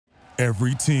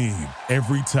Every team,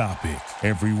 every topic,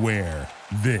 everywhere.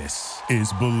 This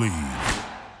is Believe.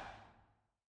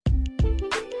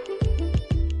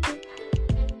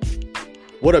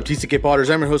 What up, TCK Potters?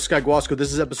 I'm your host, Sky Guasco.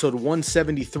 This is episode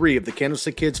 173 of the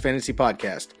Candlestick Kids Fantasy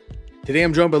Podcast. Today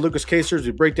I'm joined by Lucas Kaser as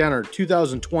we break down our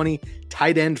 2020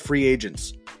 tight end free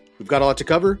agents. We've got a lot to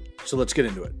cover, so let's get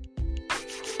into it.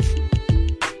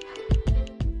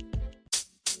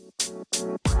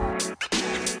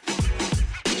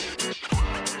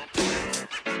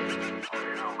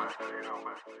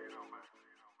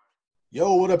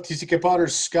 Yo, what up, TCK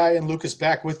Potters? Sky and Lucas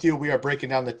back with you. We are breaking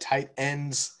down the tight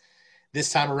ends.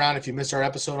 This time around, if you missed our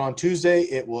episode on Tuesday,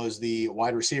 it was the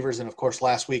wide receivers and, of course,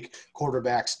 last week,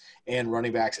 quarterbacks and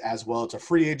running backs as well. It's a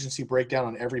free agency breakdown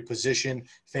on every position,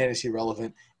 fantasy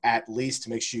relevant at least.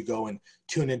 Make sure you go and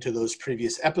tune into those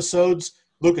previous episodes.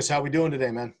 Lucas, how we doing today,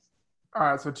 man? All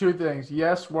right, so two things.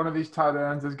 Yes, one of these tight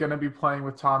ends is going to be playing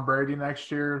with Tom Brady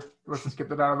next year. Let's just get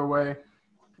that out of the way.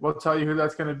 We'll tell you who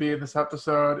that's going to be in this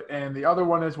episode. And the other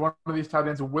one is one of these tight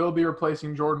ends will be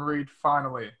replacing Jordan Reed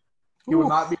finally. He will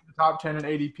not be in the top 10 in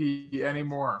ADP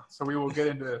anymore. So we will get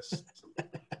into this.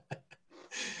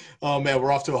 Oh, man,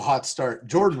 we're off to a hot start.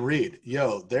 Jordan Reed,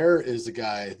 there is a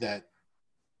guy that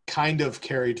kind of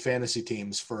carried fantasy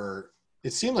teams for,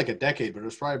 it seemed like a decade, but it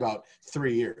was probably about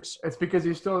 3 years. It's because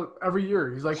he's still, every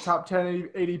year, he's like top 10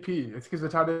 ADP. It's because the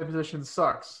tight end position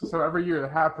sucks. So every year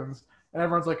it happens. And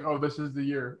everyone's like, oh, this is the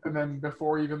year. And then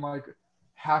before even like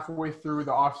halfway through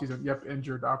the offseason,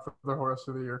 injured out for the whole rest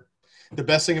of the year. The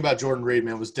best thing about Jordan Reed,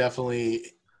 man, was definitely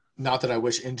not that I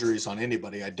wish injuries on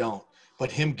anybody. I don't. But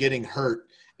him getting hurt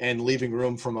and leaving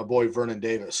room for my boy Vernon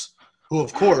Davis, who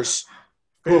of course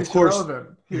now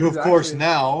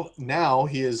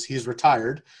he's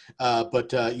retired. But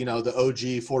the OG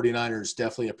 49ers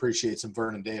definitely appreciate some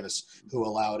Vernon Davis, who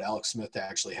allowed Alex Smith to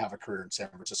actually have a career in San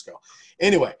Francisco.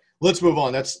 Anyway, let's move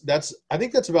on. I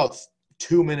think that's about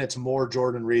 2 minutes more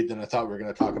Jordan Reed than I thought we were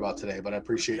going to talk about today, but I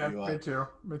appreciate you me too.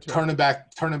 turning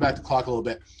back the clock a little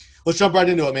bit. Let's jump right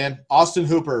into it, man. Austin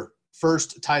Hooper,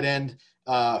 first tight end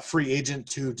free agent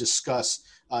to discuss.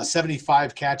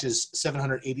 75 catches,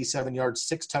 787 yards,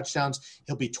 6 touchdowns.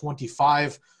 He'll be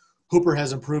 25. Hooper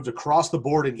has improved across the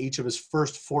board in each of his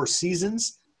first 4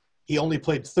 seasons. He only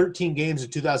played 13 games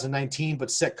in 2019, but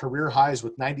set career highs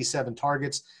with 97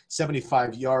 targets,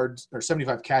 75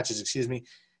 catches,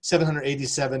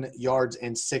 787 yards,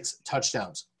 and 6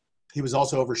 touchdowns. He was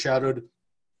also overshadowed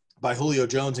by Julio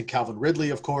Jones and Calvin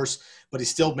Ridley, of course, but he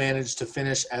still managed to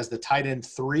finish as the tight end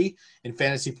 3 in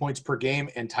fantasy points per game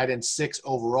and tight end 6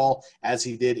 overall, as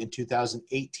he did in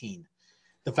 2018.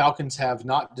 The Falcons have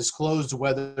not disclosed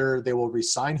whether they will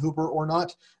re-sign Hooper or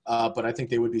not, but I think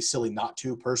they would be silly not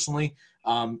to personally.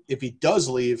 If he does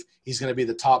leave, he's going to be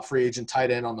the top free agent tight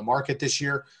end on the market this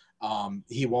year.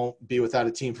 He won't be without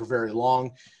a team for very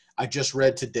long. I just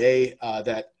read today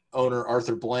that owner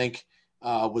Arthur Blank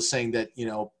was saying that,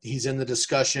 he's in the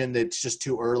discussion, that it's just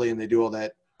too early, and they do all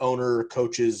that owner,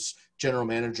 coaches, general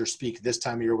manager speak this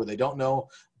time of year where they don't know,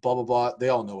 blah, blah, blah. They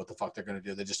all know what the fuck they're going to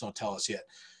do. They just don't tell us yet.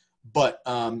 But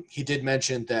he did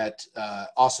mention that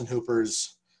Austin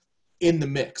Hooper's in the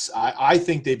mix. I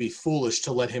think they'd be foolish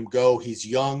to let him go. He's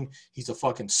young. He's a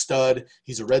fucking stud.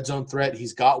 He's a red zone threat.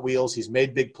 He's got wheels. He's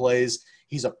made big plays.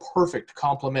 He's a perfect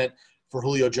complement for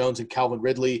Julio Jones and Calvin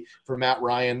Ridley, for Matt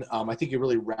Ryan. I think he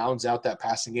really rounds out that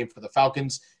passing game for the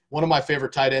Falcons. One of my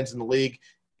favorite tight ends in the league,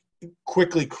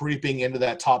 quickly creeping into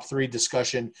that top 3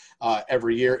 discussion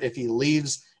every year. If he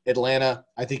leaves Atlanta,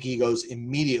 I think he goes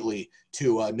immediately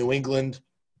to New England.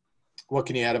 What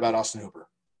can you add about Austin Hooper?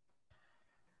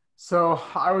 So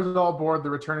I was all aboard the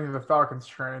returning to the Falcons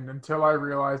train until I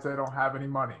realized they don't have any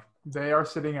money. They are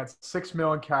sitting at $6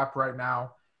 million cap right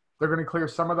now. They're going to clear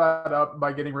some of that up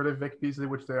by getting rid of Vic Beasley,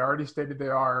 which they already stated they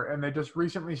are. And they just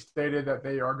recently stated that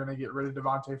they are going to get rid of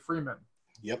Devontae Freeman.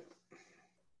 Yep.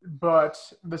 But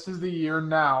this is the year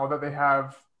now that they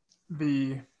have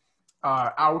the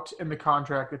out in the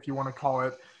contract, if you want to call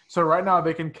it. So right now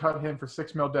they can cut him for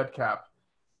 $6 million dead cap.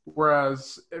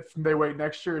 Whereas if they wait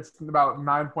next year, it's about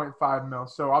 $9.5 million.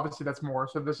 So obviously that's more.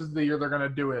 So this is the year they're going to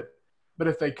do it. But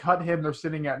if they cut him, they're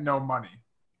sitting at no money.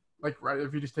 Like, right,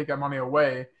 if you just take that money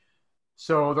away.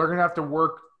 So they're going to have to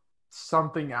work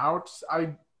something out.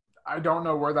 I don't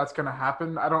know where that's going to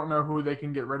happen. I don't know who they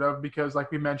can get rid of because,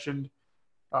 like we mentioned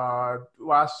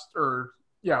last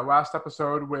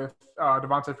episode with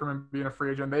Devontae Freeman being a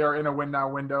free agent, they are in a win-now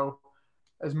window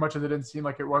as much as it didn't seem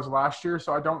like it was last year.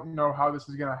 So I don't know how this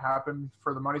is going to happen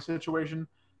for the money situation.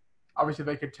 Obviously,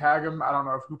 they could tag him. I don't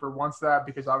know if Hooper wants that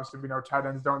because obviously we know tight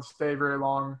ends don't stay very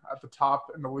long at the top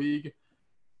in the league.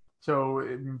 So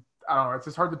I don't know. It's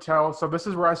just hard to tell. So this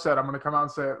is where I said I'm going to come out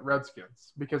and say it,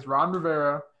 Redskins, because Ron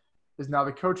Rivera is now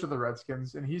the coach of the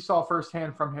Redskins, and he saw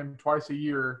firsthand from him twice a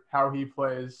year how he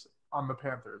plays on the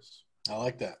Panthers. I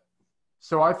like that.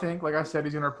 So I think, like I said,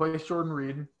 he's going to replace Jordan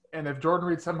Reed. And if Jordan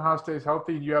Reed somehow stays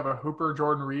healthy and you have a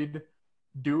Hooper-Jordan Reed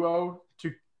duo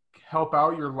to help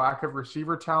out your lack of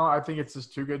receiver talent, I think it's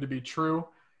just too good to be true.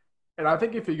 And I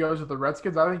think if he goes with the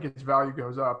Redskins, I think his value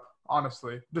goes up,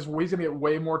 honestly. Just he's going to get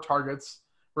way more targets.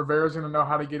 Rivera's going to know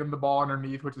how to get him the ball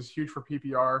underneath, which is huge for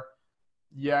PPR.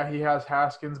 Yeah, he has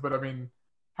Haskins, but, I mean,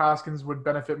 Haskins would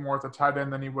benefit more at the tight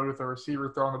end than he would with a receiver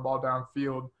throwing the ball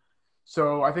downfield.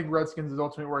 So I think Redskins is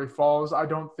ultimately where he falls. I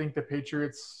don't think the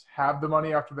Patriots have the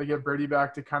money after they get Brady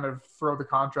back to kind of throw the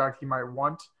contract he might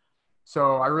want.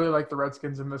 So I really like the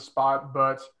Redskins in this spot,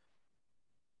 but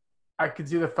I could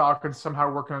see the Falcons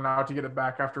somehow working it out to get it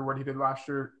back after what he did last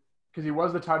year, because he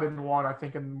was the tight end one, I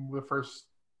think, in the first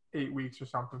 8 weeks or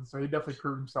something. So he definitely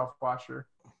proved himself last year.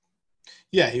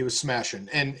 Yeah, he was smashing.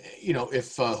 And,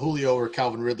 if Julio or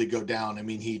Calvin Ridley go down, I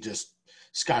mean, he just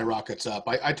skyrockets up.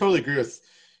 I totally agree with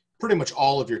pretty much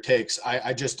all of your takes.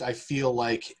 I feel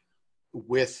like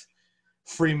with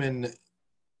Freeman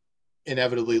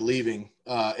inevitably leaving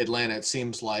Atlanta, it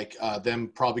seems like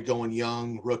them probably going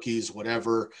young, rookies,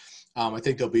 whatever. I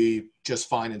think they'll be just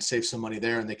fine and save some money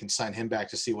there, and they can sign him back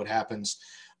to see what happens.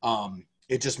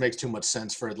 It just makes too much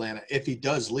sense for Atlanta. If he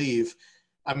does leave,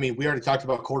 I mean, we already talked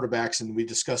about quarterbacks, and we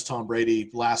discussed Tom Brady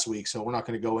last week, so we're not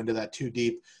going to go into that too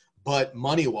deep. But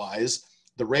money-wise,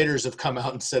 the Raiders have come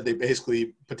out and said they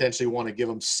basically potentially want to give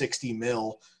him $60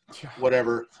 million,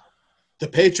 whatever. The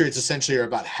Patriots essentially are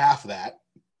about half that.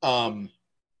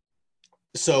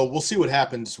 So we'll see what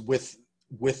happens with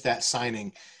that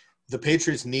signing. The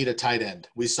Patriots need a tight end.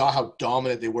 We saw how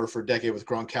dominant they were for a decade with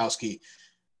Gronkowski.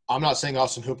 I'm not saying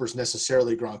Austin Hooper's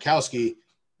necessarily Gronkowski,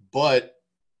 but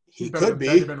he could be.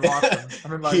 He could be.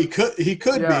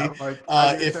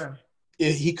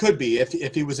 He could be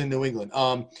if he was in New England.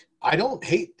 I don't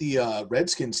hate the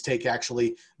Redskins take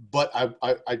actually, but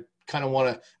I kind of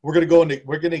want to. We're going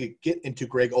to get into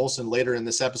Greg Olsen later in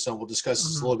this episode. We'll discuss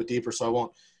this a little bit deeper, so I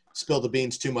won't spill the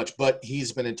beans too much. But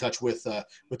he's been in touch with the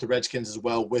Redskins as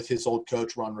well, with his old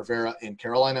coach Ron Rivera in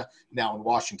Carolina, now in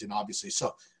Washington, obviously. So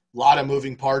a lot of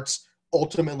moving parts.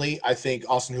 Ultimately, I think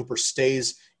Austin Hooper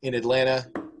stays in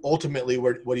Atlanta. Ultimately,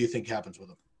 what do you think happens with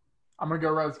him? I'm gonna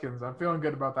go Redskins. I'm feeling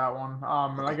good about that one.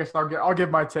 And I guess I'll give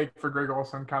my take for Greg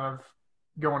Olsen, kind of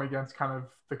going against kind of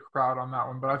the crowd on that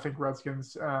one. But I think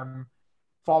Redskins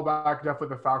fall back.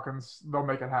 Definitely the Falcons. They'll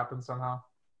make it happen somehow.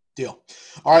 Deal.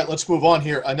 All right, let's move on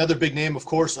here. Another big name, of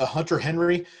course, Hunter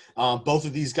Henry. Both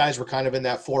of these guys were kind of in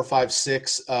that 4, 5,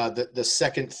 6. The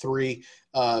second three,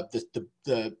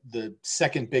 the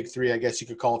second big three, I guess you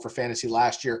could call it, for fantasy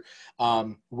last year,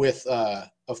 with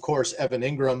of course Evan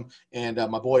Ingram and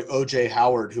my boy OJ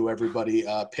Howard, who everybody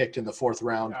picked in the 4th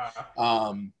round.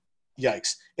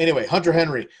 Yikes. Anyway, Hunter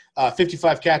Henry,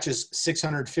 55 catches,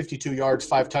 652 yards,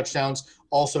 5 touchdowns,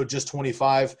 also just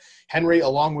 25. Henry,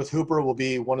 along with Hooper, will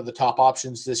be one of the top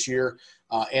options this year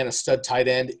and a stud tight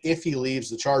end if he leaves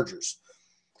the Chargers.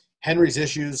 Henry's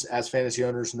issues, as fantasy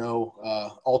owners know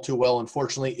all too well,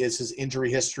 unfortunately, is his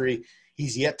injury history.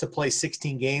 He's yet to play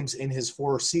 16 games in his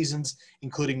 4 seasons,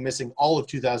 including missing all of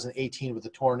 2018 with a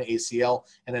torn ACL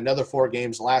and another 4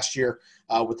 games last year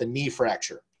with a knee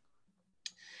fracture.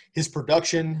 His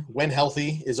production, when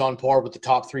healthy, is on par with the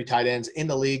top 3 tight ends in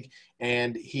the league,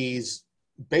 and he's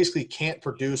basically can't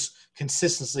produce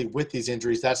consistently with these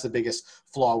injuries. That's the biggest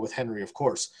flaw with Henry, of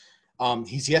course.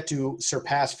 He's yet to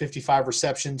surpass 55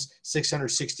 receptions,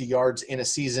 660 yards in a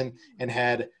season, and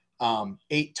had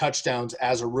 8 touchdowns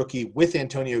as a rookie with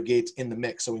Antonio Gates in the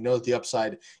mix. So we know that the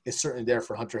upside is certainly there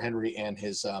for Hunter Henry and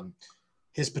his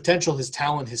potential, his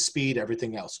talent, his speed,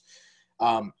 everything else.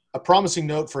 A promising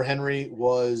note for Henry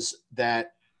was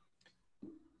that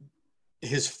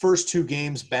his first 2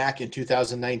 games back in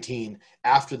 2019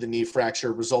 after the knee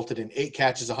fracture resulted in 8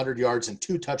 catches, 100 yards, and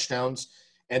 2 touchdowns.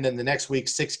 And then the next week,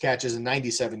 6 catches and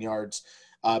 97 yards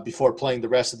before playing the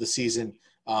rest of the season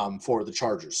for the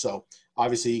Chargers. So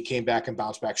obviously he came back and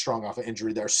bounced back strong off of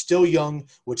injury. They're still young,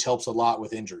 which helps a lot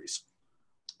with injuries.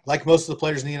 Like most of the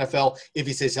players in the NFL, if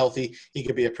he stays healthy, he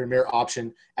could be a premier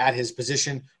option at his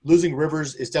position. Losing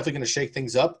Rivers is definitely going to shake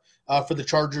things up for the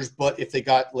Chargers, but if they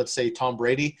got, let's say, Tom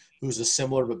Brady, who's a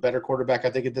similar but better quarterback, I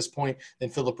think, at this point,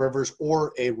 than Phillip Rivers,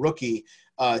 or a rookie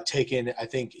taken, I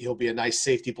think he'll be a nice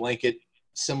safety blanket,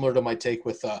 similar to my take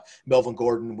with Melvin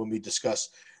Gordon when we discuss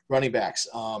running backs.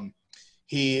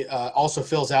 He also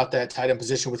fills out that tight end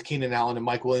position with Keenan Allen and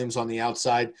Mike Williams on the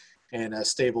outside, and a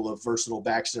stable of versatile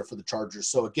backs there for the Chargers.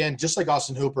 So, again, just like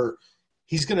Austin Hooper,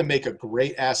 he's going to make a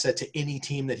great asset to any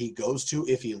team that he goes to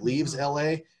if he leaves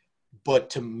LA. But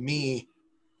to me,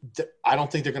 I don't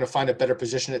think they're going to find a better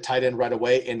position at tight end right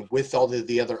away. And with all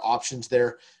the other options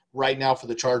there right now for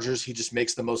the Chargers, he just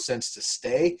makes the most sense to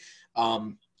stay.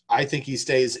 I think he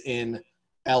stays in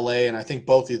LA, and I think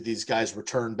both of these guys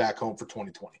return back home for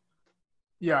 2020.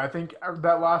 Yeah, I think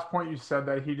that last point you said,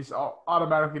 that he just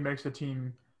automatically makes the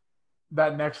team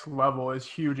that next level, is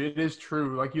huge. It is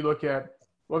true. Like, you look at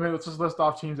 – let's just list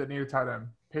off teams that need a tight end.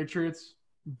 Patriots,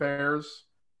 Bears,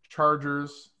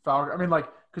 Chargers, Falcons. I mean, like,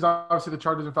 because obviously the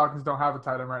Chargers and Falcons don't have a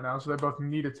tight end right now, so they both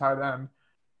need a tight end.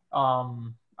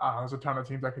 There's a ton of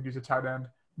teams that could use a tight end.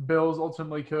 Bills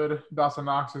ultimately could. Dawson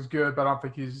Knox is good, but I don't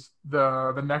think he's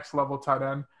the next level tight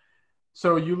end.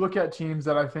 So you look at teams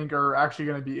that I think are actually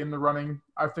going to be in the running.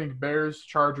 I think Bears,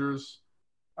 Chargers,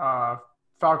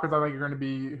 Falcons, I think are going to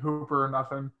be Hooper or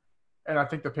nothing. And I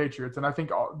think the Patriots. And I think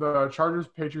the Chargers,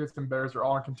 Patriots, and Bears are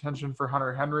all in contention for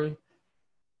Hunter Henry.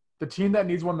 The team that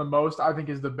needs one the most, I think,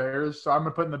 is the Bears. So I'm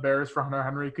going to put in the Bears for Hunter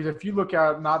Henry. Because if you look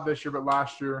at, not this year, but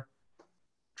last year,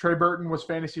 Trey Burton was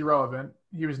fantasy relevant.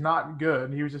 He was not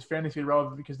good. He was just fantasy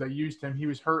relevant because they used him. He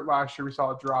was hurt last year. We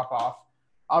saw a drop-off.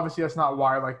 Obviously, that's not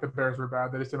why, like, the Bears were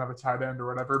bad. They just didn't have a tight end or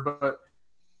whatever. But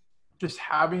just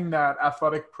having that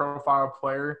athletic profile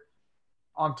player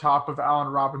on top of Allen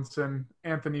Robinson,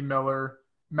 Anthony Miller,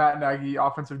 Matt Nagy,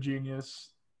 offensive genius,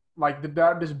 like,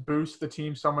 that just boosts the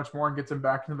team so much more and gets them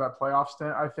back into that playoff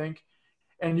stint, I think.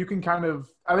 And you can kind of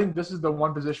 – I think this is the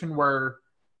one position where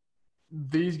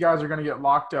these guys are going to get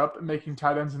locked up, making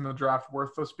tight ends in the draft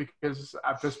worthless, because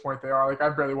at this point they are. Like,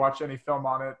 I've barely watched any film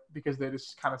on it because they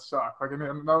just kind of suck. Like, I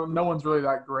mean, no one's really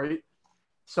that great.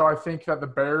 So I think that the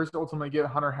Bears ultimately get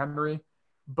Hunter Henry,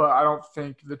 but I don't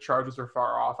think the Chargers are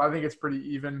far off. I think it's pretty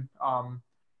even.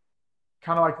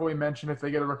 Kind of like what we mentioned, if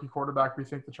they get a rookie quarterback, we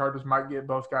think the Chargers might get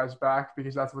both guys back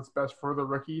because that's what's best for the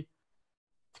rookie.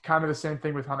 Kind of the same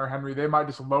thing with Hunter Henry. They might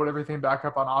just load everything back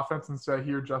up on offense and say,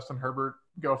 here, Justin Herbert,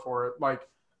 go for it. Like,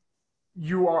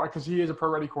 you are – because he is a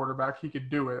pro-ready quarterback. He could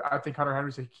do it. I think Hunter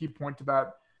Henry's a key point to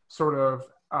that sort of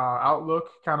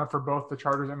outlook kind of for both the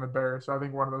Chargers and the Bears. So I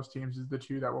think one of those teams is the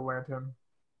two that will land him.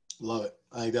 Love it.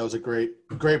 I think that was a great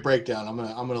breakdown. I'm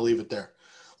gonna leave it there.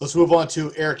 Let's move on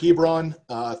to Eric Ebron.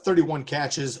 31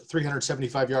 catches,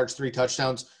 375 yards, 3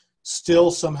 touchdowns.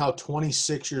 Still somehow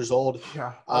 26 years old.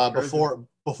 Yeah.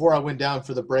 Before I went down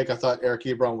for the break, I thought Eric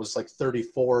Ebron was like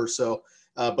 34 or so,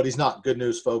 but he's not. Good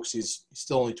news, folks. He's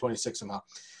still only 26 somehow.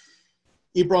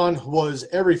 Ebron was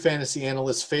every fantasy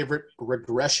analyst's favorite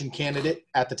regression candidate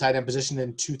at the tight end position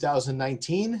in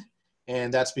 2019,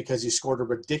 and that's because he scored a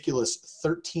ridiculous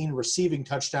 13 receiving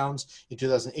touchdowns in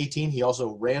 2018. He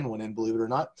also ran one in, believe it or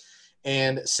not,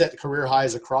 and set career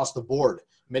highs across the board.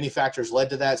 Many factors led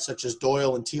to that, such as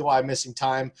Doyle and T.Y. missing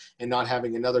time and not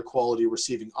having another quality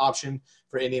receiving option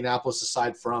for Indianapolis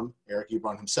aside from Eric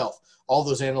Ebron himself. All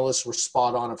those analysts were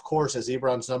spot on, of course, as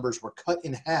Ebron's numbers were cut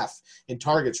in half in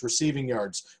targets, receiving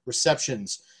yards,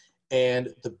 receptions,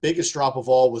 and the biggest drop of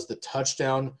all was the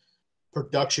touchdown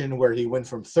production, where he went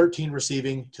from 13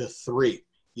 receiving to 3.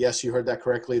 Yes, you heard that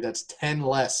correctly. That's 10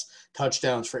 less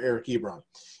touchdowns for Eric Ebron.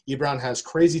 Ebron has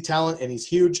crazy talent, and he's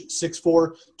huge,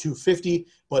 6'4", 250,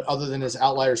 but other than his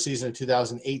outlier season in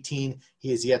 2018,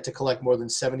 he has yet to collect more than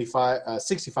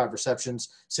 65 receptions,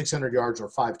 600 yards, or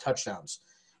 5 touchdowns.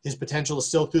 His potential is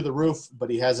still through the roof, but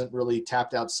he hasn't really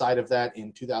tapped outside of that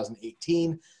in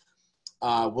 2018.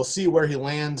 We'll see where he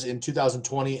lands in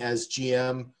 2020 as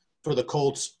GM for the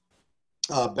Colts.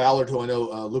 Ballard, who I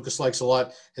know Lucas likes a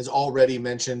lot, has already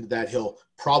mentioned that he'll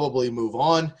probably move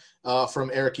on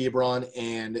from Eric Ebron,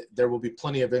 and there will be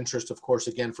plenty of interest, of course,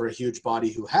 again, for a huge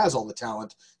body who has all the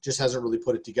talent, just hasn't really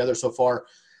put it together so far.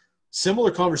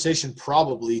 Similar conversation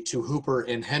probably to Hooper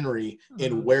and Henry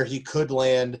in where he could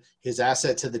land, his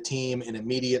asset to the team, an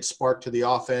immediate spark to the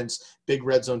offense, big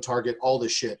red zone target, all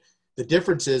this shit. The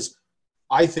difference is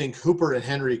I think Hooper and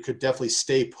Henry could definitely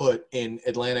stay put in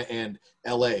Atlanta and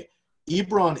LA.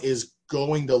 Ebron is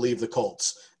going to leave the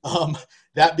Colts.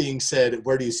 That being said,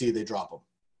 where do you see they drop him?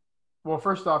 Well,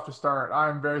 first off, to start,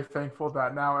 I'm very thankful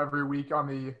that now every week on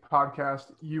the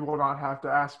podcast, you will not have to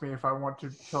ask me if I want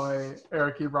to play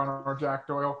Eric Ebron or Jack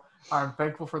Doyle. I'm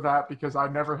thankful for that because I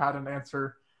never had an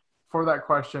answer for that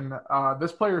question.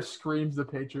 This player screams the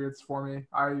Patriots for me.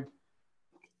 I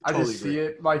totally just see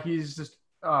it. Like, he's just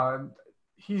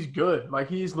he's good. Like,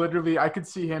 he's literally – I could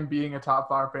see him being a top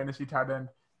 5 fantasy tight end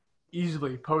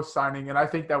easily post-signing, and I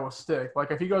think that will stick.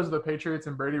 Like, if he goes to the Patriots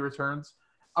and Brady returns,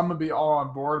 I'm going to be all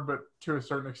on board, but to a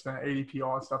certain extent, ADP,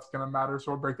 all that stuff's going to matter,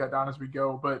 so we'll break that down as we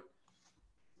go. But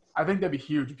I think that'd be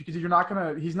huge because he's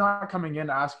not coming in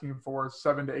asking for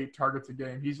 7 to 8 targets a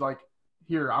game. He's like,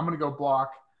 here, I'm going to go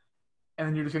block, and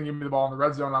then you're just going to give me the ball in the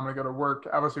red zone, and I'm going to go to work.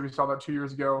 Obviously, we saw that 2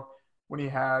 years ago when he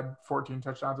had 14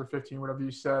 touchdowns or 15, whatever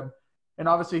you said. And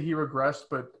obviously he regressed,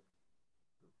 but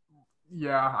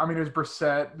yeah, I mean, it was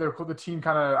Brissett. The team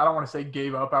kind of, I don't want to say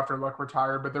gave up after Luck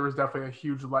retired, but there was definitely a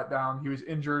huge letdown. He was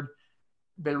injured.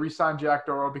 They re-signed Jack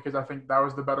Doyle because I think that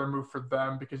was the better move for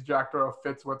them because Jack Doyle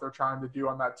fits what they're trying to do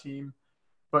on that team.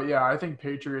 But yeah, I think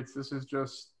Patriots, this is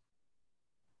just,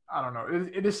 I don't know.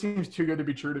 It just seems too good to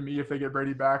be true to me if they get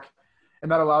Brady back.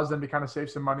 And that allows them to kind of save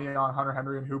some money on Hunter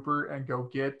Henry and Hooper and go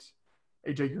get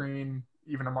AJ Green,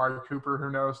 even Amari Cooper,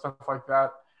 who knows, stuff like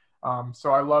that.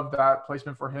 So I love that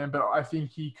placement for him, but I think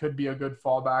he could be a good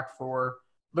fallback for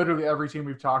literally every team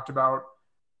we've talked about.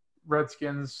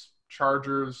 Redskins,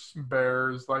 Chargers,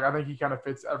 Bears. Like, I think he kind of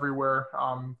fits everywhere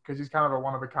because he's kind of a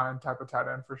one-of-a-kind type of tight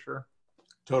end for sure.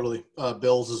 Totally.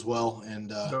 Bills as well. And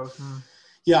Those,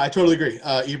 yeah, I totally agree.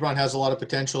 Ebron has a lot of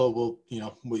potential.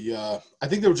 I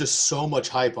think there was just so much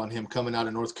hype on him coming out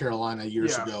of North Carolina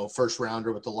years ago, first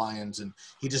rounder with the Lions, and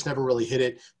he just never really hit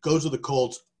it. Goes to the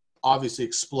Colts, obviously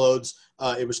explodes.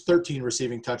 It was 13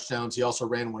 receiving touchdowns. He also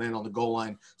ran one in on the goal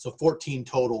line, so 14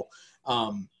 total.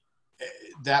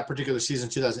 That particular season,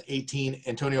 2018,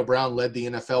 Antonio Brown led the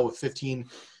NFL with 15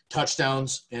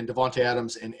 touchdowns, and Devontae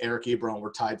Adams and Eric Ebron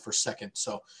were tied for second.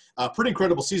 So pretty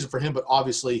incredible season for him, but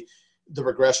obviously the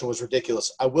regression was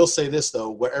ridiculous. I will say this,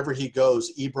 though. Wherever he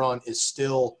goes, Ebron is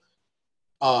still,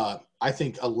 I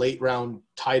think, a late-round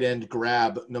tight end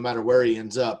grab no matter where he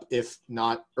ends up, if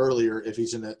not earlier. If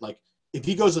he's in it, like, if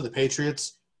he goes to the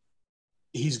Patriots,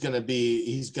 he's gonna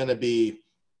be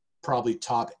probably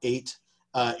top 8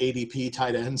 ADP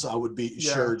tight ends. I would be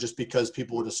sure, just because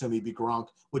people would assume he'd be Gronk,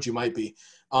 which he might be.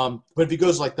 But if he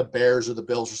goes like the Bears or the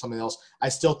Bills or something else, I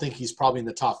still think he's probably in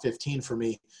the top 15 for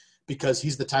me, because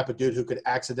he's the type of dude who could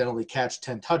accidentally catch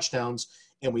 10 touchdowns.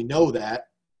 And we know that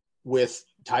with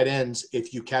tight ends,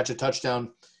 if you catch a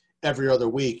touchdown every other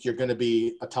week, you're going to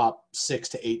be a top 6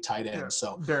 to 8 tight end. Yeah.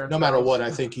 So no matter what,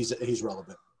 I think he's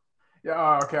relevant.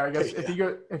 Yeah. Okay. I guess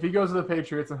if he goes to the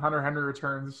Patriots and Hunter Henry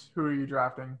returns, who are you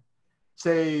drafting?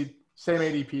 Say same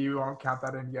ADP. We won't count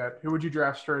that in yet. Who would you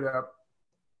draft straight up?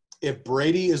 If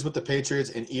Brady is with the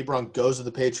Patriots and Ebron goes to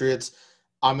the Patriots,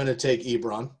 I'm going to take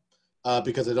Ebron.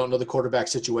 Because I don't know the quarterback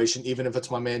situation, even if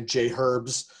it's my man Jay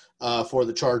Herbs for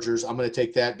the Chargers. I'm going to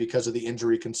take that because of the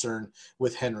injury concern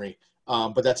with Henry.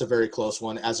 But that's a very close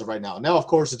one as of right now. Now, of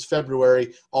course, it's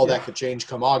February. All that could change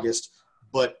come August.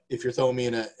 But if you're throwing me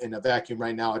in a vacuum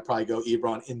right now, I'd probably go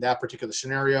Ebron in that particular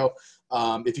scenario.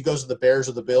 If he goes to the Bears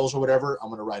or the Bills or whatever, I'm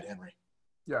going to ride Henry.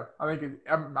 Yeah,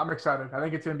 I'm excited. I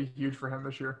think it's going to be huge for him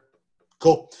this year.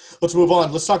 Cool. Let's move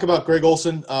on. Let's talk about Greg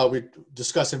Olsen. We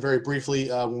discussed him very briefly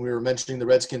when we were mentioning the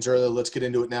Redskins earlier. Let's get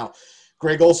into it now.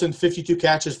 Greg Olsen, 52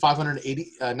 catches,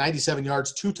 597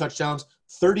 yards, 2 touchdowns,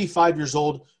 35 years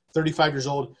old.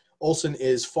 Olsen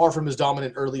is far from his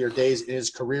dominant earlier days in his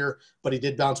career, but he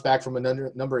did bounce back from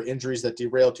a number of injuries that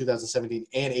derailed 2017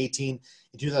 and 18.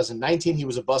 In 2019, he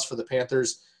was a bust for the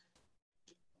Panthers.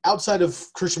 Outside of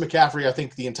Christian McCaffrey, I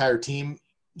think the entire team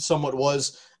somewhat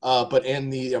was,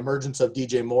 and the emergence of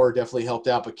DJ Moore definitely helped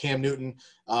out. But Cam Newton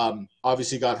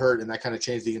obviously got hurt, and that kind of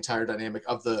changed the entire dynamic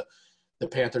of the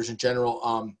Panthers in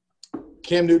general.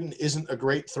 Cam Newton isn't a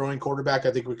great throwing quarterback.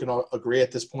 I think we can all agree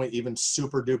at this point. Even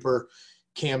super duper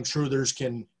Cam Truthers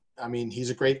he's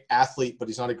a great athlete, but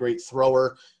he's not a great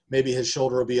thrower. Maybe his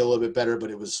shoulder will be a little bit better,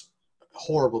 but it was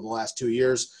horrible the last 2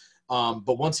 years.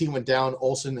 But once he went down,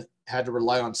 Olsen had to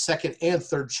rely on second and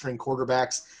third string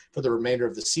quarterbacks for the remainder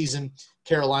of the season.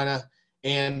 Carolina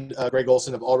and Greg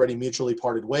Olsen have already mutually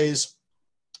parted ways.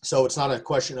 So it's not a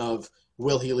question of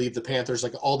will he leave the Panthers,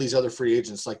 like all these other free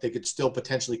agents, like they could still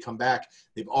potentially come back.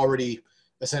 They've already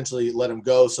essentially let him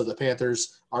go. So the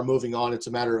Panthers are moving on. It's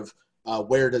a matter of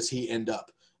where does he end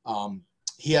up?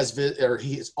 He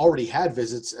has already had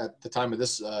visits at the time of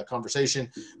this conversation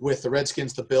with the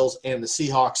Redskins, the Bills, and the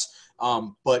Seahawks.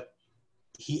 But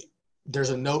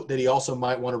there's a note that he also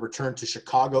might want to return to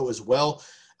Chicago as well.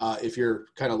 If you're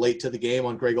kind of late to the game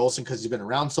on Greg Olsen because he's been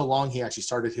around so long, he actually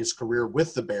started his career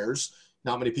with the Bears.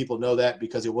 Not many people know that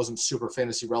because it wasn't super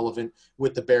fantasy relevant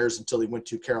with the Bears until he went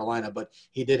to Carolina. But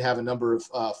he did have a number of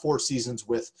 4 seasons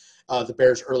with the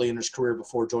Bears early in his career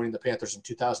before joining the Panthers in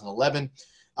 2011.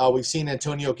 We've seen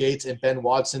Antonio Gates and Ben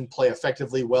Watson play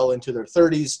effectively well into their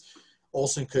 30s.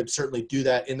 Olsen could certainly do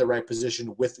that in the right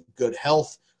position with good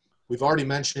health. We've already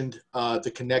mentioned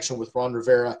the connection with Ron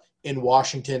Rivera in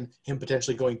Washington, him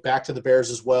potentially going back to the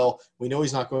Bears as well. We know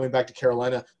he's not going back to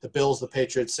Carolina. The Bills, the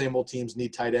Patriots, same old teams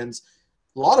need tight ends.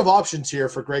 a lot of options here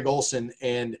for Greg Olsen,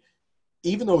 and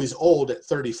even though he's old at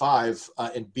 35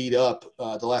 and beat up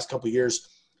the last couple of years,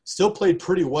 still played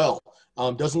pretty well.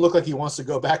 Doesn't look like he wants to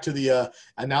go back to the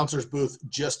announcer's booth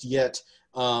just yet.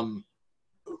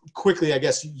 Quickly, I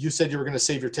guess you said you were going to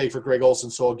save your take for Greg Olsen,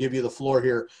 so I'll give you the floor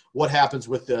here. What happens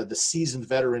with the seasoned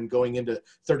veteran going into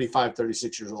 35,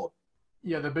 36 years old?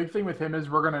 Yeah, the big thing with him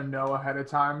is we're going to know ahead of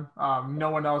time.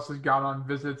 No one else has gone on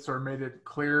visits or made it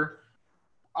clear.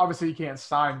 Obviously, he can't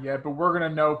sign yet, but we're going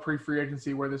to know pre-free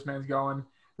agency where this man's going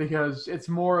because it's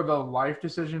more of a life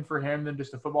decision for him than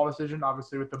just a football decision.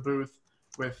 Obviously, with the booth,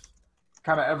 with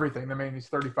kind of everything. I mean, he's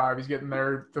 35. He's getting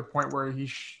there to the point where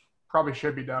he probably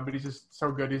should be done, but he's just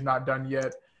so good he's not done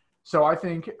yet. So I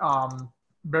think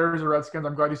Bears or Redskins,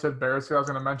 I'm glad you said Bears because I was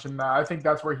going to mention that. I think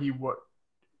that's where he would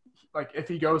 – like if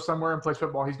he goes somewhere and plays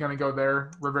football, he's going to go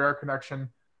there. Rivera connection,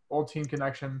 old team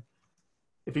connection.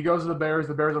 If he goes to the Bears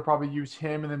will probably use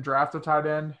him and then draft a tight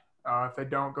end. If they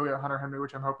don't, go get Hunter Henry,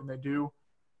 which I'm hoping they do.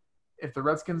 If the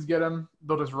Redskins get him,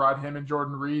 they'll just ride him and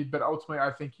Jordan Reed. But ultimately,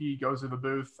 I think he goes to the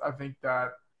booth. I think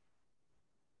that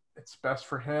it's best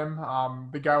for him.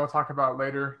 The guy we'll talk about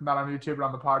later, not on YouTube, but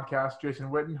on the podcast, Jason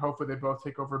Witten. Hopefully they both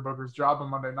take over Booger's job on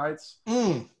Monday nights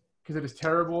because it is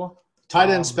terrible. Tight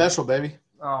end special, baby.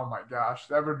 Oh, my gosh.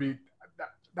 That would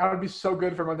be so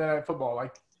good for Monday Night Football.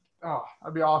 Like, oh,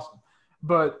 that'd be awesome.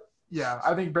 But, yeah,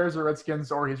 I think Bears or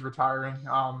Redskins or he's retiring.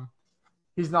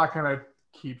 He's not going to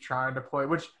keep trying to play,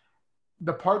 which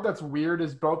the part that's weird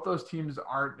is both those teams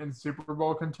aren't in Super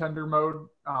Bowl contender mode.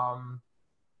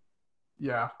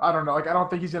 Yeah, I don't know. Like, I don't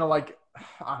think he's going to,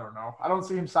 I don't know. I don't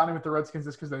see him signing with the Redskins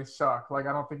just because they suck. Like,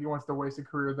 I don't think he wants to waste a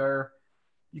career there.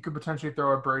 You could potentially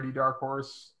throw a Brady dark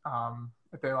horse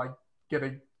if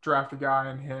they, draft a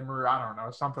guy in him or I don't know,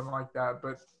 something like that.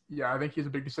 But, yeah, I think he's a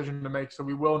big decision to make. So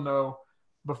we will know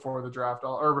before the draft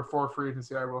or before free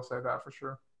agency. I will say that for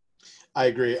sure. I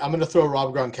agree. I'm going to throw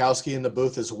Rob Gronkowski in the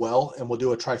booth as well, and we'll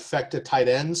do a trifecta tight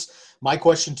ends. My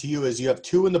question to you is you have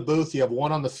two in the booth, you have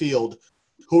one on the field.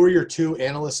 Who are your two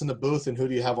analysts in the booth, and who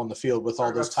do you have on the field with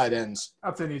all those tight ends?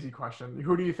 That's an easy question.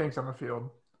 Who do you think's on the field?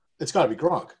 It's got to be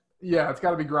Gronk. Yeah, it's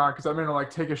got to be Gronk because I'm going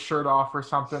to, take his shirt off or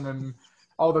something, and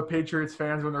all the Patriots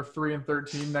fans when they're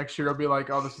 3-13 next year will be like,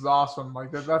 oh, this is awesome.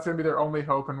 Like, that's going to be their only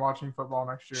hope in watching football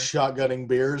next year. Shotgunning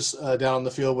beers down on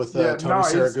the field with Tony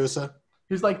Siragusa.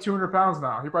 He's like 200 pounds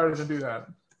now. He probably doesn't do that.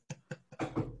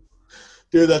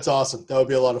 Dude, that's awesome. That would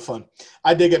be a lot of fun.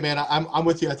 I dig it, man. I'm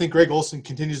with you. I think Greg Olsen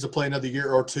continues to play another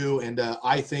year or two, and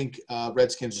I think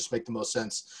Redskins just make the most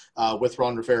sense with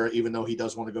Ron Rivera, even though he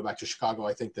does want to go back to Chicago.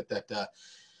 I think that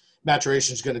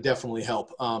maturation is going to definitely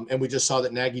help. And we just saw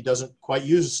that Nagy doesn't quite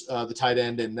use the tight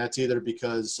end, and that's either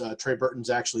because Trey Burton's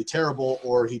actually terrible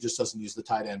or he just doesn't use the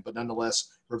tight end. But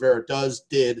nonetheless, Rivera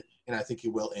did, and I think he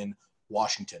will in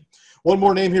Washington. One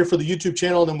more name here for the YouTube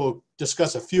channel, and then we'll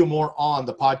discuss a few more on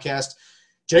the podcast.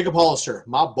 Jacob Hollister,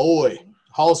 my boy.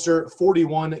 Hollister,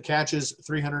 41 catches,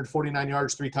 349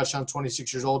 yards, 3 touchdowns,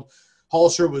 26 years old.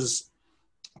 Hollister was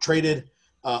traded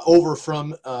over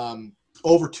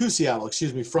to Seattle,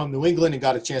 from New England and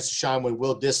got a chance to shine when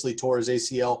Will Dissly tore his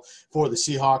ACL for the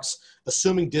Seahawks.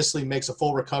 Assuming Dissly makes a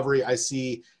full recovery, I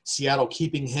see Seattle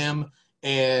keeping him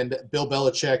and Bill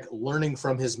Belichick learning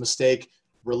from his mistake,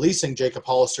 releasing Jacob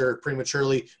Hollister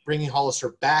prematurely, bringing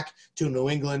Hollister back to New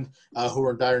England, who are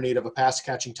in dire need of a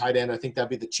pass-catching tight end. I think that'd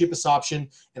be the cheapest option,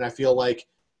 and I feel like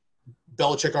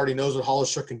Belichick already knows what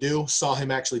Hollister can do, saw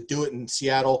him actually do it in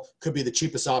Seattle, could be the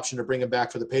cheapest option to bring him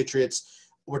back for the Patriots.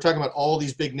 We're talking about all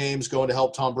these big names going to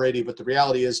help Tom Brady, but the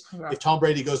reality is if Tom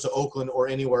Brady goes to Oakland or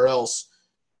anywhere else,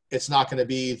 it's not going to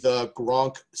be the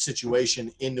Gronk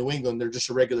situation in New England. They're just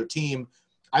a regular team.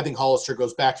 I think Hollister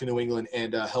goes back to New England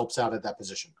and helps out at that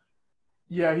position.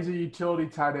 Yeah, he's a utility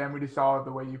tight end. We just saw it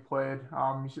the way you played.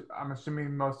 I'm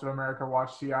assuming most of America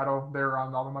watched Seattle. They're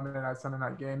on all the Monday night, Sunday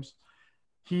night games.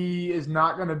 He is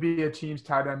not going to be a team's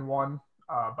tight end one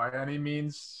by any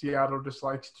means. Seattle just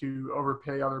likes to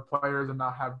overpay other players and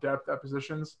not have depth at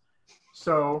positions.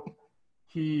 So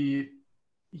he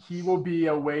will be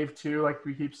a wave two. Like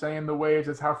we keep saying, the waves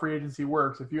is how free agency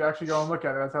works. If you actually go and look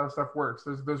at it, that's how stuff works.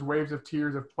 There's waves of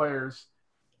tiers of players.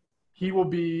 He will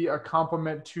be a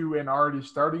complement to an already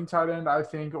starting tight end, I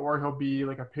think, or he'll be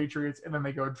like a Patriots, and then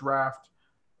they go draft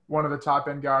one of the top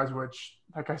end guys, which,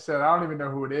 like I said, I don't even know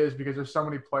who it is because there's so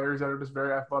many players that are just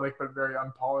very athletic but very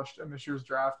unpolished in this year's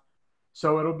draft.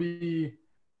 So it'll be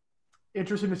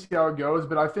interesting to see how it goes,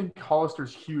 but I think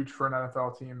Hollister's huge for an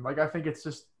NFL team. Like, I think it's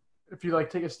just, if you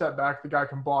take a step back, the guy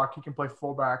can block, he can play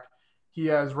fullback, he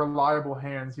has reliable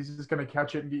hands, he's just going to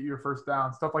catch it and get you your first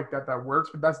down, stuff like that works.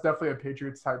 But that's definitely a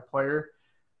Patriots type player.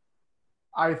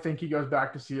 I think he goes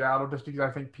back to Seattle just because I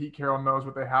think Pete Carroll knows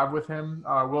what they have with him.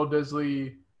 Will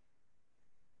Disley,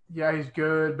 yeah, he's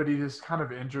good, but he's just kind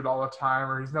of injured all the time,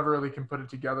 or he's never really can put it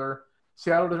together.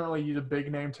 Seattle doesn't really need a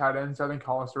big name tight end, so I think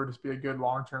Hollister would just be a good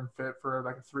long-term fit for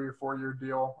like a 3 or 4 year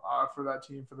deal for that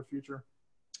team for the future.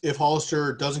 If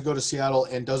Hollister doesn't go to Seattle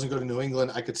and doesn't go to New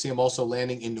England, I could see him also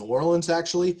landing in New Orleans,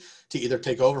 actually, to either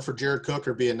take over for Jared Cook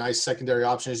or be a nice secondary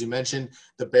option. As you mentioned,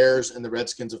 the Bears and the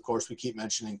Redskins, of course, we keep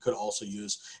mentioning, could also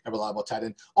use a reliable tight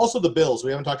end. Also, the Bills. We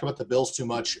haven't talked about the Bills too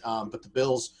much, but the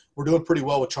Bills were doing pretty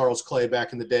well with Charles Clay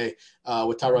back in the day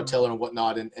with Tyrod Taylor and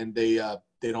whatnot, and they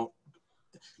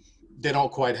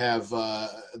don't quite have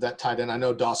that tight end. I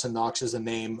know Dawson Knox is a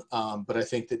name, but I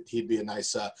think that he'd be a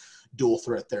nice dual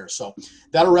threat there. So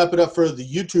that'll wrap it up for the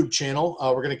YouTube channel.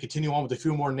 We're going to continue on with a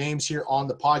few more names here on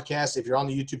the podcast. If you're on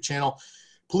the YouTube channel,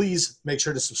 please make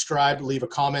sure to subscribe, leave a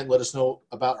comment, let us know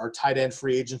about our tight end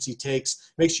free agency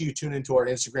takes. Make sure you tune into our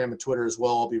Instagram and Twitter as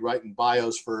well. I'll be writing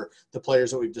bios for the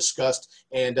players that we've discussed,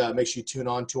 and make sure you tune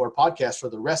on to our podcast for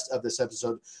the rest of this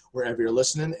episode wherever you're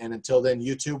listening. And until then,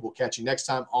 YouTube, we'll catch you next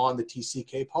time on the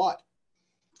TCK Pod.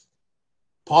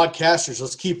 Podcasters,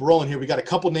 let's keep rolling here. We got a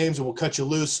couple names and we'll cut you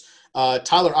loose.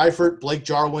 Tyler Eifert, Blake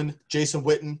Jarwin, Jason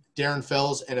Witten, Darren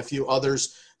Fells, and a few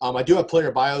others. I do have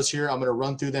player bios here. I'm going to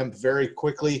run through them very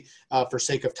quickly for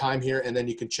sake of time here, and then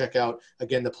you can check out,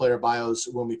 again, the player bios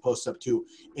when we post up to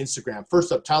Instagram.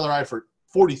 First up, Tyler Eifert,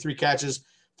 43 catches,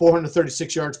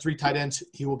 436 yards, 3 tight ends.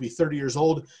 He will be 30 years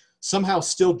old. Somehow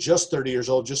still just 30 years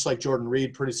old, just like Jordan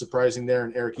Reed. Pretty surprising there,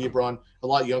 and Eric Ebron, a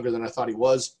lot younger than I thought he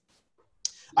was.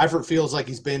 Eifert feels like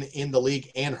he's been in the league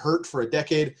and hurt for a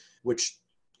decade, which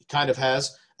he kind of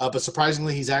has. But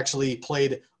surprisingly, he's actually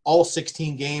played all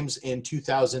 16 games in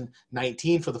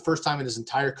 2019 for the first time in his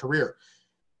entire career.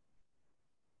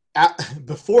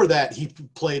 Before that, he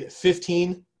played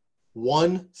 15,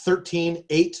 1, 13,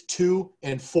 8, 2,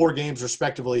 and 4 games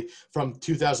respectively from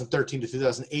 2013 to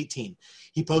 2018.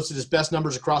 He posted his best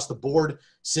numbers across the board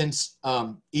since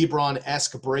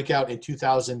Ebron-esque breakout in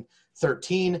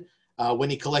 2013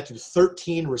 when he collected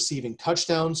 13 receiving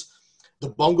touchdowns. The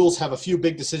Bungles have a few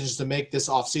big decisions to make this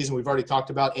offseason. We've already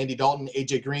talked about Andy Dalton,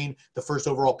 A.J. Green, the first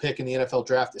overall pick in the NFL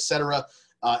draft, etc.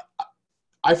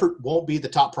 Eifert won't be the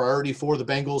top priority for the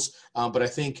Bengals, but I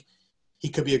think he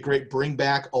could be a great bring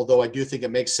back, although I do think it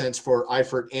makes sense for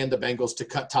Eifert and the Bengals to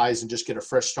cut ties and just get a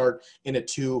fresh start in a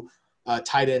 2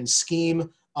 tight end scheme.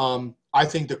 I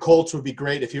think the Colts would be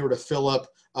great if he were to fill up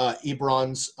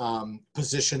Ebron's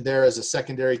position there as a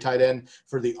secondary tight end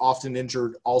for the often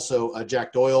injured also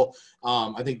Jack Doyle.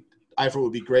 I think Eifert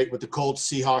would be great with the Colts,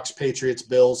 Seahawks, Patriots,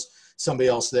 Bills, somebody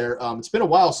else there. It's been a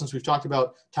while since we've talked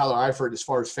about Tyler Eifert as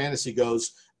far as fantasy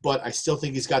goes, but I still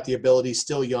think he's got the ability,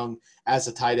 still young as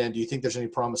a tight end. Do you think there's any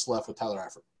promise left with Tyler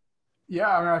Eifert? Yeah,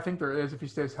 I mean, I think there is if he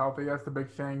stays healthy. That's the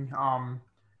big thing.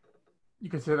 You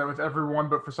can say that with everyone,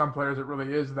 but for some players, it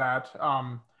really is that.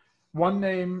 One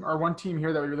name or one team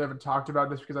here that we really haven't talked about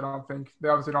just because I don't think they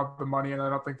obviously don't have the money and I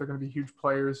don't think they're going to be huge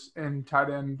players in tight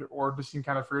end or just in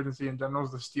kind of free agency in general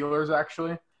is the Steelers,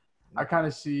 actually. I kind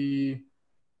of see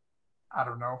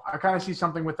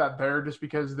something with that there just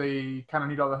because they kind of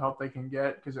need all the help they can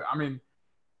get. Because, I mean,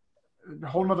 a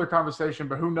whole nother conversation,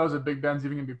 but who knows if Big Ben's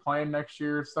even going to be playing next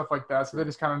year, stuff like that. So they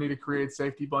just kind of need to create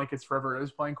safety blankets for whoever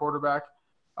is playing quarterback.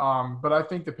 But I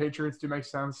think the Patriots do make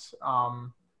sense.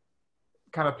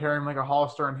 Kind of pairing like a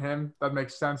Hollister and him, that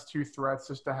makes sense. 2 threats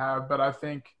just to have. But I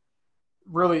think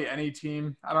really any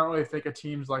team, I don't really think a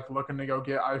team's like looking to go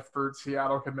get Eifert.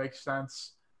 Seattle could make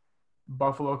sense.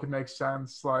 Buffalo could make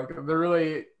sense. Like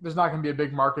there's not going to be a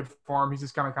big market for him. He's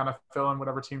just going to kind of fill in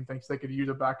whatever team thinks they could use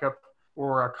a backup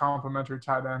or a complimentary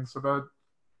tight end. So they're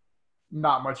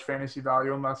not much fantasy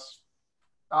value unless,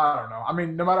 I don't know. I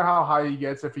mean, no matter how high he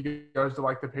gets, if he goes to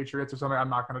like the Patriots or something, I'm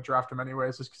not going to draft him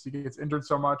anyways just because he gets injured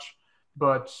so much.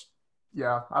 But,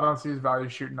 yeah, I don't see his value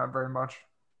shooting up very much.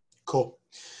 Cool.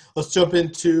 Let's jump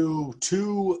into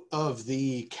 2 of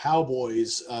the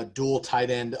Cowboys' dual tight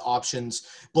end options,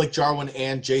 Blake Jarwin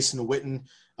and Jason Witten,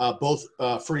 both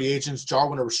free agents.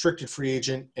 Jarwin, a restricted free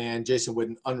agent, and Jason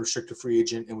Witten, unrestricted free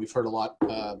agent, and we've heard a lot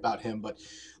about him. But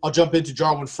I'll jump into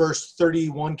Jarwin first.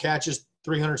 31 catches,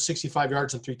 365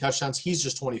 yards, and 3 touchdowns. He's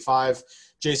just 25.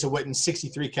 Jason Witten,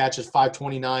 63 catches,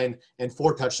 529, and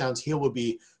 4 touchdowns. He will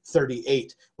be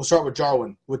 38. We'll start with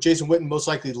Jarwin. With Jason Witten most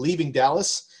likely leaving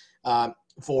Dallas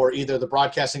for either the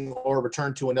broadcasting or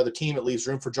return to another team, it leaves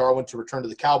room for Jarwin to return to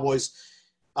the Cowboys.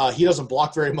 He doesn't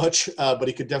block very much, but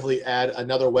he could definitely add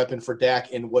another weapon for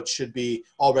Dak in what should be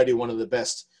already one of the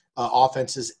best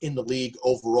offenses in the league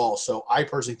overall. So I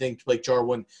personally think Blake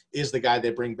Jarwin is the guy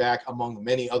they bring back among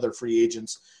many other free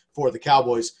agents for the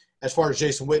Cowboys. As far as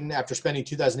Jason Witten, after spending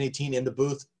 2018 in the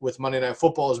booth with Monday Night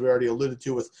Football, as we already alluded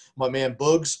to with my man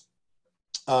Boogs,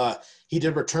 he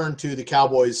did return to the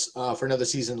Cowboys for another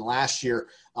season last year.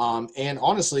 And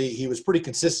honestly, he was pretty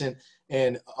consistent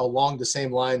and along the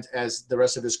same lines as the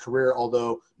rest of his career,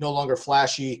 although no longer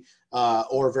flashy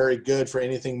or very good for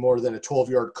anything more than a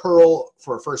 12-yard curl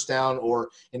for a first down or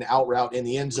an out route in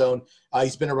the end zone.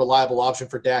 He's been a reliable option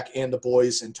for Dak and the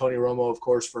boys, and Tony Romo, of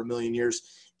course, for a million years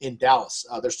in Dallas.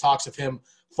 There's talks of him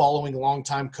following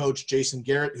longtime coach Jason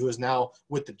Garrett, who is now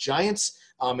with the Giants.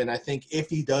 And I think if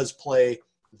he does play,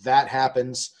 that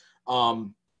happens.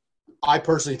 I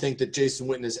personally think that Jason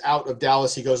Witten is out of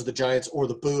Dallas. He goes to the Giants or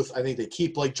the booth. I think they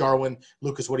keep Blake Jarwin.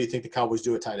 Lucas, what do you think the Cowboys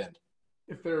do at tight end?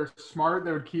 If they're smart,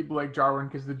 they would keep Blake Jarwin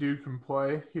because the dude can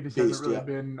play. He just hasn't really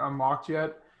been unlocked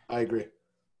yet. I agree.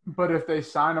 But if they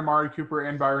sign Amari Cooper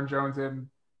and Byron Jones and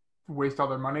waste all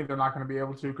their money, they're not going to be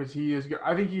able to because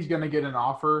I think he's going to get an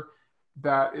offer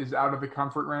that is out of the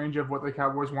comfort range of what the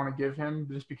Cowboys want to give him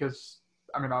just because,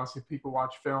 I mean, obviously people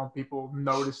watch film, people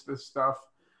notice this stuff.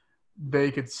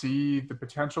 They could see the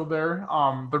potential there.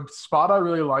 The spot I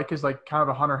really like is like kind of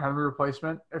a Hunter Henry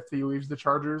replacement if he leaves the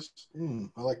Chargers.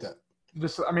 I like that.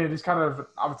 It's kind of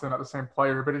obviously not the same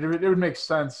player, but it would make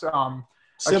sense. Similar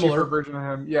a cheaper version of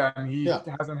him. Yeah, and he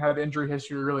hasn't had injury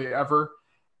history really ever.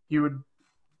 He would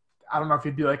 – I don't know if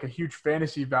he'd be like a huge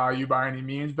fantasy value by any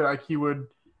means, but like he would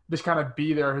just kind of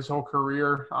be there his whole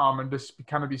career and just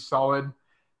kind of be solid.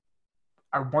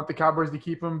 I want the Cowboys to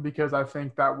keep him because I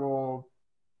think that will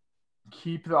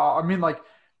keep the – I mean, like,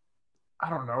 I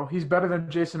don't know. He's better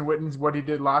than Jason Witten's what he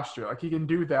did last year. Like, he can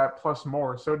do that plus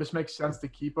more. So it just makes sense to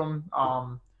keep him.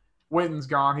 Witten's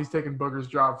gone. He's taking Booger's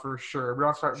job for sure. We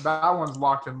don't start, that one's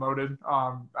locked and loaded.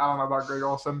 I don't know about Greg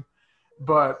Olsen.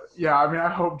 But, yeah, I mean, I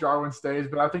hope Jarwin stays.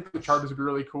 But I think the Chargers would be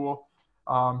really cool.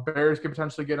 Bears could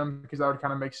potentially get him because that would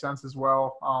kind of make sense as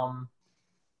well.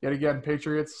 Yet again,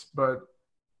 Patriots, but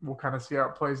we'll kind of see how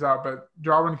it plays out. But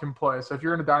Jarwin can play. So if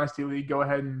you're in a dynasty league, go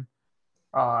ahead and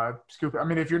scoop. I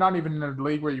mean, if you're not even in a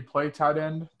league where you play tight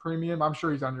end premium, I'm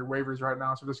sure he's on your waivers right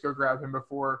now. So just go grab him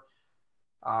before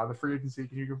the free agency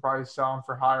because you can probably sell him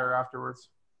for higher afterwards.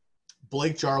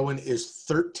 Blake Jarwin is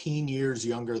 13 years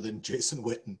younger than Jason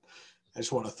Witten. I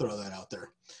just want to throw that out there.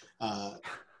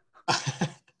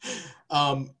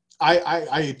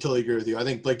 I totally agree with you. I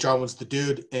think Blake Jarwin's the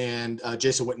dude, and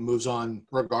Jason Witten moves on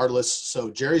regardless. So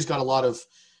Jerry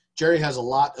has a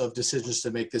lot of decisions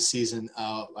to make this season.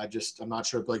 I'm not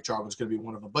sure Blake Jarwin's going to be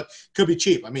one of them, but could be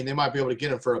cheap. I mean, they might be able to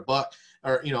get him for $1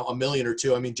 or $1 million or $2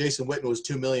 million. I mean, Jason Witten was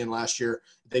 $2 million last year.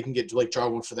 They can get Blake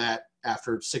Jarwin for that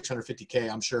after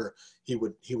 $650K. I'm sure he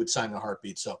would sign in a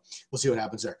heartbeat. So we'll see what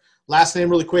happens there. Last name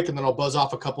really quick, and then I'll buzz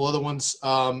off a couple other ones.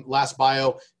 Last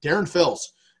bio, Darren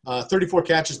Fells, 34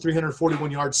 catches,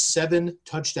 341 yards, 7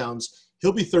 touchdowns.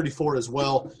 He'll be 34 as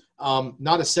well.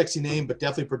 Not a sexy name, but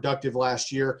definitely productive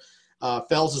last year.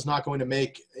 Fells is not going to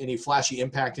make any flashy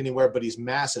impact anywhere, but he's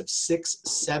massive.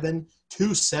 6'7",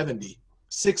 270.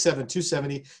 6'7",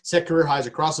 270. Set career highs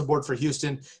across the board for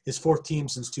Houston, his 4th team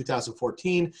since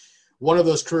 2014. One of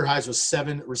those career highs was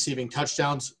 7 receiving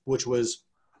touchdowns, which was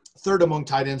 3rd among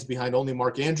tight ends behind only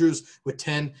Mark Andrews with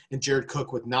 10 and Jared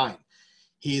Cook with 9.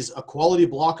 He's a quality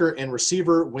blocker and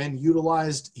receiver when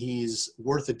utilized. He's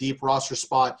worth a deep roster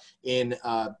spot in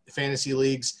fantasy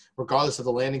leagues, regardless of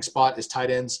the landing spot, as tight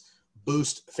ends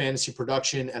boost fantasy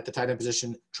production at the tight end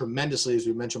position tremendously, as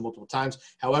we mentioned multiple times.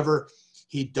 However,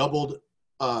 he doubled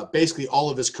basically all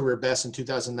of his career best in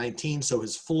 2019, so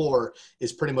his floor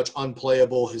is pretty much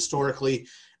unplayable historically.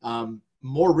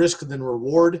 More risk than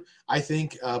reward, I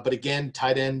think. But again,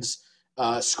 tight ends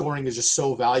scoring is just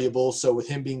so valuable. So with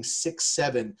him being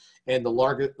 6'7" and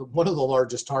one of the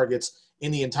largest targets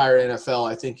in the entire NFL,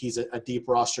 I think he's a deep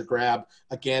roster grab.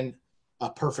 Again, a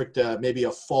perfect maybe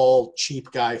a fall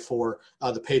cheap guy for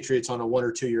the Patriots on a 1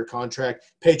 or 2 year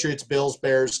contract. Patriots, Bills,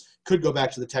 Bears could go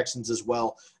back to the Texans as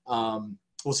well.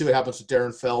 We'll see what happens with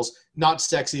Darren Fells. Not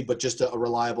sexy, but just a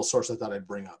reliable source I thought I'd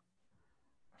bring up.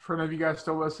 For any of you guys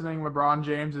still listening, LeBron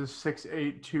James is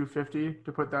 6'8", 250,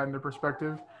 to put that into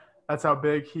perspective. That's how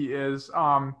big he is.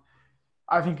 I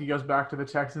think he goes back to the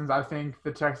Texans. I think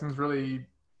the Texans really,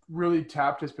 really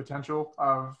tapped his potential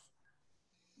of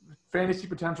fantasy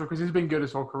potential because he's been good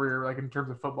his whole career, like in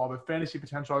terms of football. But fantasy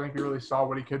potential, I think we really saw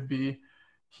what he could be.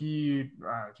 He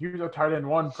was a tight end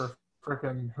 1 for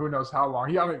freaking who knows how long.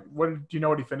 Do you know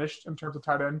what he finished in terms of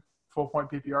tight end full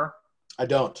point PPR? I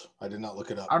don't. I did not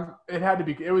look it up. It had to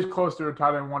be. It was close to a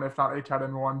tight end 1, if not a tight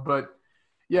end 1. But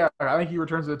yeah, I think he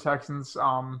returns to the Texans.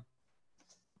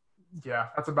 Yeah,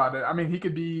 that's about it. I mean, he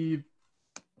could be.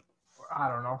 I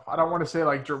don't know. I don't want to say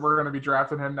like we're going to be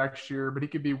drafting him next year, but he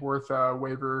could be worth a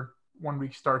waiver 1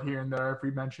 week start here and there if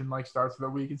we mention like starts of the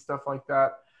week and stuff like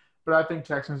that. But I think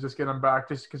Texans just get him back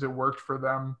just because it worked for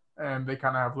them and they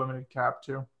kind of have limited cap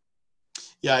too.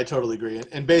 Yeah, I totally agree.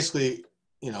 And basically,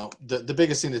 the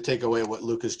biggest thing to take away what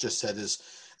Lucas just said is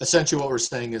essentially what we're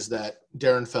saying is that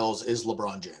Darren Fells is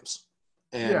LeBron James.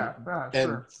 And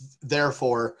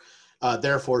therefore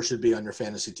should be on your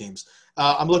fantasy teams.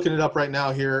 I'm looking it up right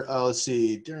now here. Let's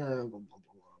see.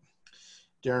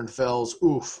 Darren Fells,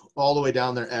 all the way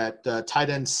down there at tight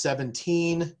end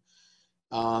 17,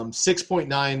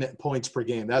 6.9 points per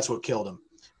game. That's what killed him.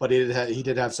 But he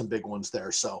did have some big ones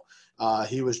there. So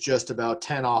he was just about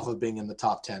 10 off of being in the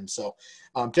top 10. So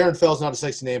Darren Fells, not a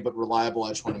sexy name, but reliable. I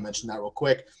just want to mention that real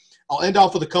quick. I'll end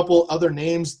off with a couple other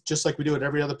names, just like we do at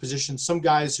every other position. Some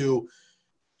guys who,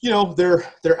 they're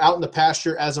out in the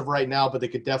pasture as of right now, but they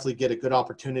could definitely get a good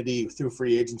opportunity through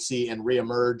free agency and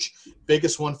reemerge.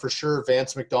 Biggest one for sure,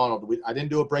 Vance McDonald. I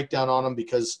didn't do a breakdown on him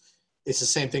because it's the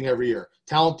same thing every year.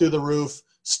 Talent through the roof,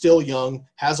 still young,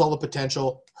 has all the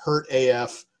potential, hurt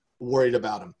AF, worried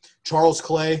about him. Charles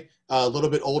Clay, a little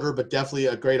bit older, but definitely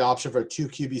a great option for a 2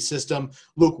 QB system.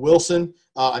 Luke Wilson,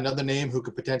 another name who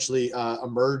could potentially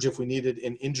emerge if we needed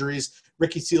in injuries.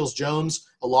 Ricky Seals-Jones,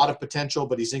 a lot of potential,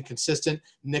 but he's inconsistent.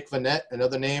 Nick Vannett,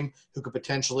 another name who could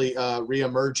potentially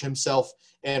reemerge himself.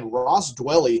 And Ross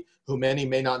Dwelley, who many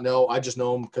may not know. I just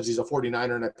know him because he's a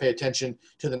 49er and I pay attention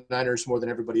to the Niners more than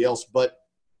everybody else. But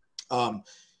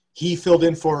he filled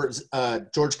in for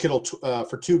George Kittle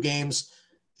for 2 games.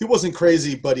 He wasn't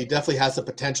crazy, but he definitely has the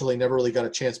potential. He never really got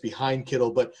a chance behind Kittle,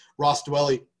 but Ross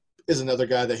Dwelley is another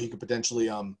guy that he could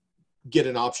potentially get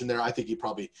an option there. I think he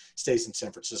probably stays in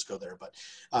San Francisco there, but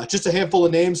just a handful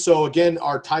of names. So again,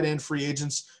 our tight end free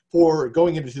agents for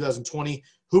going into 2020,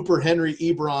 Hooper, Henry,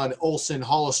 Ebron, Olsen,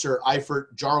 Hollister,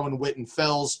 Eifert, Jarwin, Witten,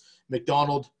 Fells,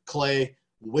 McDonald, Clay,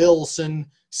 Wilson,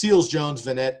 Seals-Jones,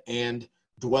 Vannett, and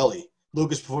Dwelley.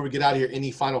 Lucas, before we get out of here,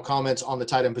 any final comments on the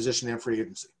tight end position and free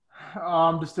agency?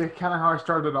 Just to kind of how I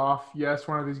started off, yes,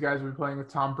 one of these guys will be playing with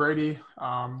Tom Brady.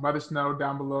 Let us know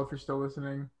down below if you're still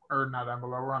listening, or not down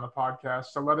below, we're on a podcast.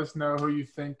 So let us know who you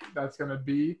think that's going to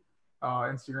be,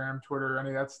 Instagram, Twitter, any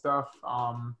of that stuff.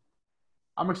 I'm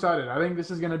excited. I think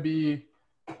this is going to be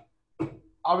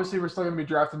 – obviously we're still going to be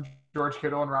drafting George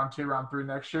Kittle in round 2, round 3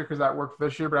 next year because that worked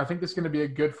this year. But I think this is going to be a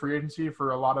good free agency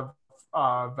for a lot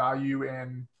of value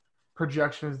and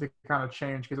projections to kind of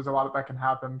change because there's a lot of that can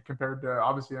happen compared to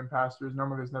obviously in past years.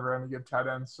 Normally there's never any good tight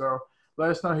ends. So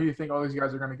let us know who you think all these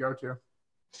guys are going to go to.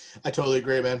 I totally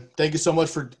agree, man. Thank you so much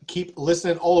for keep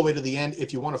listening all the way to the end.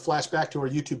 If you want to flash back to our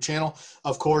YouTube channel,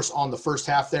 of course, on the first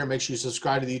half there, make sure you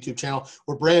subscribe to the YouTube channel.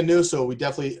 We're brand new, so we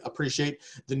definitely appreciate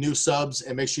the new subs,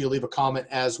 and make sure you leave a comment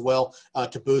as well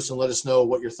to boost and let us know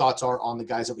what your thoughts are on the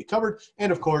guys that we covered.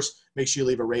 And, of course, make sure you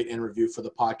leave a rate and review for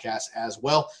the podcast as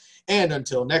well. And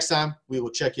until next time, we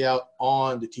will check you out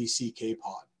on the TCK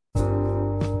Pod.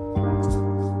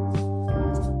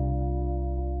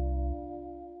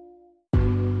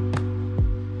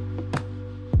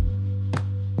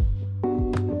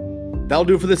 That'll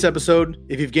do it for this episode.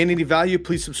 If you've gained any value,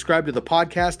 please subscribe to the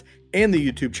podcast and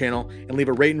the YouTube channel and leave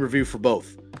a rate and review for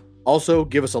both. Also,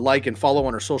 give us a like and follow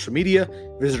on our social media,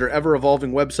 visit our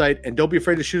ever-evolving website, and don't be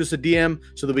afraid to shoot us a DM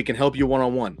so that we can help you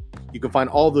one-on-one. You can find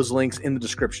all of those links in the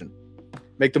description.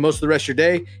 Make the most of the rest of your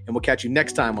day, and we'll catch you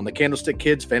next time on the Candlestick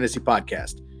Kids Fantasy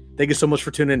Podcast. Thank you so much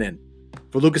for tuning in.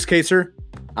 For Lucas Kaser,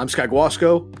 I'm Sky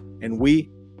Guasco, and we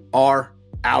are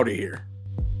out of here.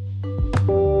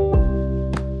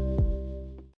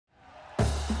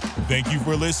 Thank you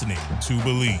for listening to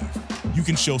Believe. You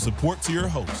can show support to your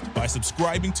host by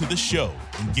subscribing to the show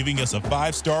and giving us a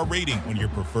 5-star rating on your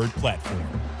preferred platform.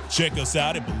 Check us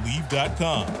out at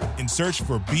Believe.com and search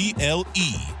for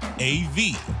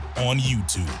BLEAV on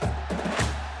YouTube.